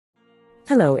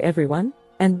Hello everyone,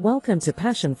 and welcome to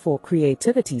Passion for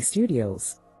Creativity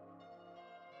Studios.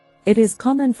 It is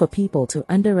common for people to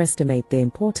underestimate the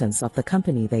importance of the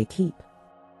company they keep.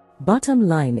 Bottom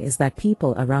line is that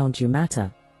people around you matter.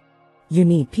 You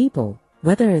need people,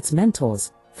 whether it's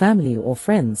mentors, family or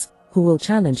friends, who will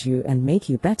challenge you and make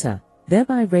you better,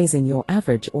 thereby raising your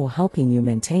average or helping you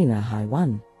maintain a high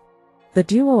one. The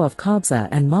duo of Kabza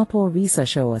and Maphorisa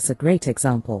show us a great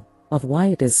example of why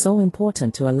it is so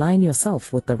important to align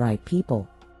yourself with the right people.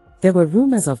 There were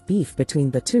rumors of beef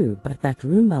between the two, but that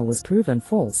rumor was proven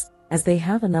false, as they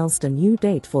have announced a new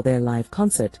date for their live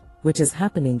concert, which is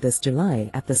happening this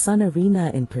July at the Sun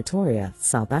Arena in Pretoria,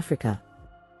 South Africa.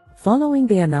 Following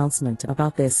the announcement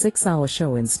about their 6-hour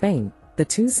show in Spain, the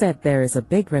two said there is a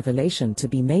big revelation to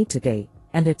be made today,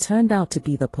 and it turned out to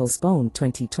be the postponed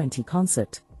 2020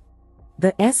 concert.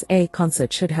 The SA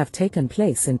concert should have taken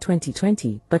place in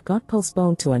 2020 but got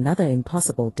postponed to another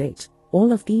impossible date.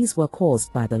 All of these were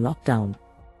caused by the lockdown.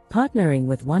 Partnering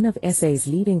with one of SA's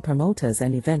leading promoters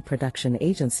and event production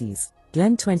agencies,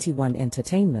 Glen 21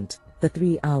 Entertainment, the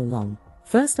 3-hour-long,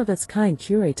 first-of-its-kind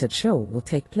curated show will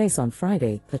take place on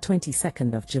Friday, the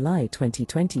 22nd of July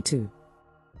 2022.